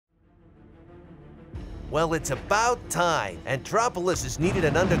Well, it's about time. Antropolis has needed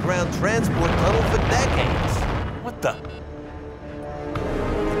an underground transport tunnel for decades. What the?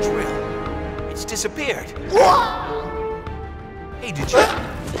 The drill. It's disappeared. Hey, did you?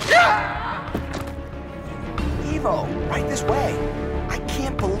 Evo, right this way. I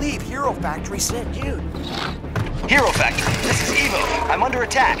can't believe Hero Factory sent you. Hero Factory, this is Evo. I'm under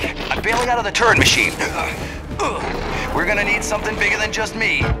attack. I'm bailing out of the turret machine. We're gonna need something bigger than just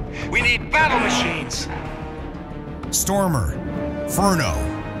me. We need battle machines. Stormer, Furno,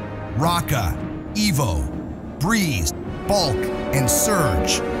 Raka, Evo, Breeze, Bulk, and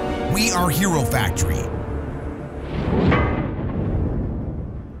Surge. We are Hero Factory.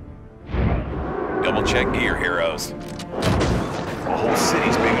 Double check gear, heroes. The whole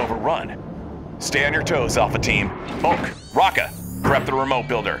city's being overrun. Stay on your toes, Alpha Team. Bulk, Raka, prep the remote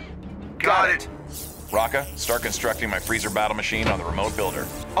builder. Got it. Raka, start constructing my freezer battle machine on the remote builder.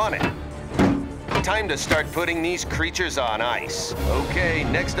 On it. Time to start putting these creatures on ice. Okay,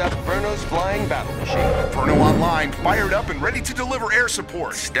 next up, Furno's flying battle machine. Furno online, fired up and ready to deliver air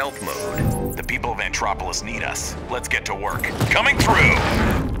support. Stealth mode. The people of Antropolis need us. Let's get to work. Coming through!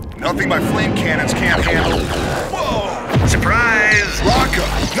 Nothing my flame cannons can't handle. Whoa! Surprise! Raka,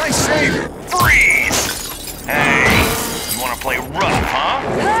 nice save! Freeze! Hey, you wanna play rough, huh?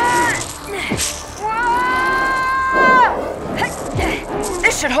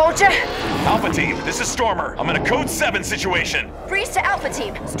 This should hold you. Alpha Team, this is Stormer. I'm in a Code 7 situation. Breeze to Alpha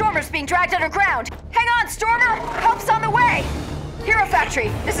Team. Stormer's being dragged underground. Hang on, Stormer! Help's on the way! Hero Factory,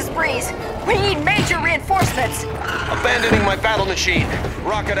 this is Breeze. We need major reinforcements. Abandoning my battle machine.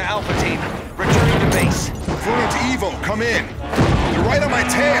 Rocket to Alpha Team. Returning to base. Furno to Evo, come in. You're right on my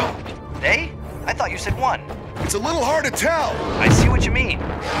tail. Hey? I thought you said one. It's a little hard to tell. I see what you mean.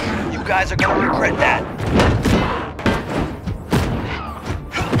 You guys are gonna regret that.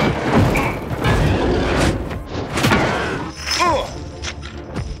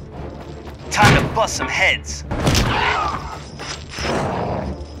 Time to bust some heads.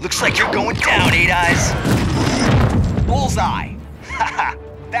 Looks like you're going down, Eight Eyes. Bullseye. Haha,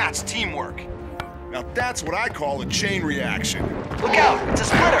 that's teamwork. Now that's what I call a chain reaction. Look out, it's a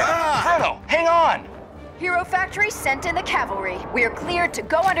splitter. Frodo, hang on. Hero Factory sent in the cavalry. We are cleared to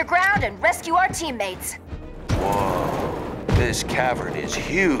go underground and rescue our teammates. Whoa, this cavern is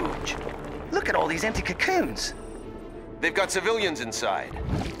huge. Look at all these empty cocoons. They've got civilians inside.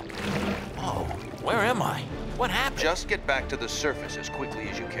 Oh, where am I? What happened? Just get back to the surface as quickly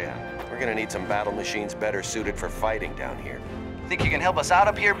as you can. We're gonna need some battle machines better suited for fighting down here. Think you can help us out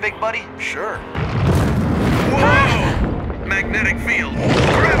up here, big buddy? Sure. Whoa! Magnetic field.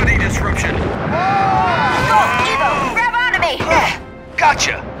 Gravity disruption. Evo, grab onto me!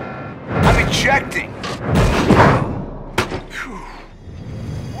 Gotcha! I'm ejecting.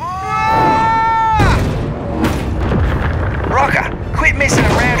 Raka, quit messing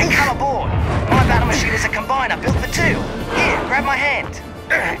around and come aboard. My battle machine is a combiner built for two. Here, grab my hand.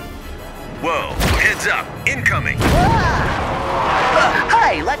 Whoa, heads up, incoming.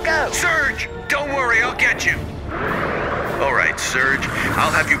 Hey, let go. Surge! Don't worry, I'll get you. All right, Surge,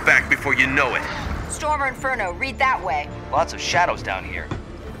 I'll have you back before you know it. Stormer Inferno, read that way. Lots of shadows down here.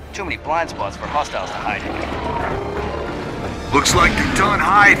 Too many blind spots for hostiles to hide in. Looks like you're done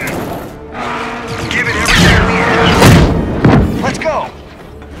hiding. Give it everything we have. Let's go.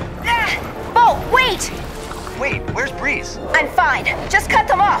 Bolt, wait! Wait, where's Breeze? I'm fine. Just cut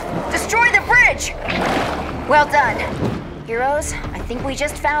them off. Destroy the bridge! Well done. Heroes, I think we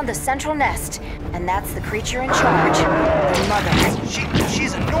just found the central nest. And that's the creature in charge. The mother.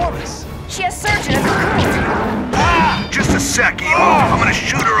 She's enormous. She has Surge in a cocoon. Just a sec, Evo. I'm gonna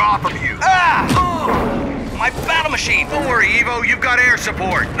shoot her off of you. My battle machine. Don't worry, Evo, you've got air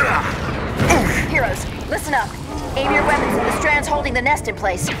support. Heroes, listen up. Aim your weapons at the strands holding the nest in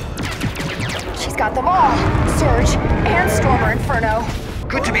place. She's got them all. Surge and Stormer Inferno.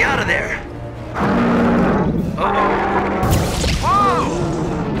 Good to be out of there.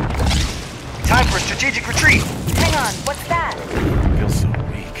 Time for a strategic retreat. Hang on, what's that? I feel so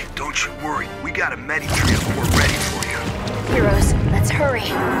weak. Don't you worry. We got a medi-transport ready for you. Heroes, let's hurry.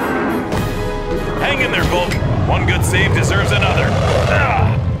 Hang in there, Bulk. One good save deserves another.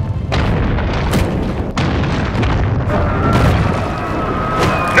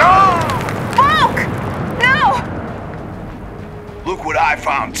 Look what I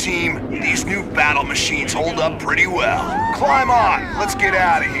found, team. These new battle machines hold up pretty well. Climb on. Let's get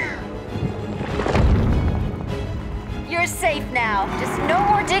out of here. You're safe now. Just no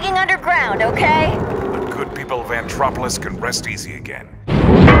more digging underground, okay? The good people of Antropolis can rest easy again.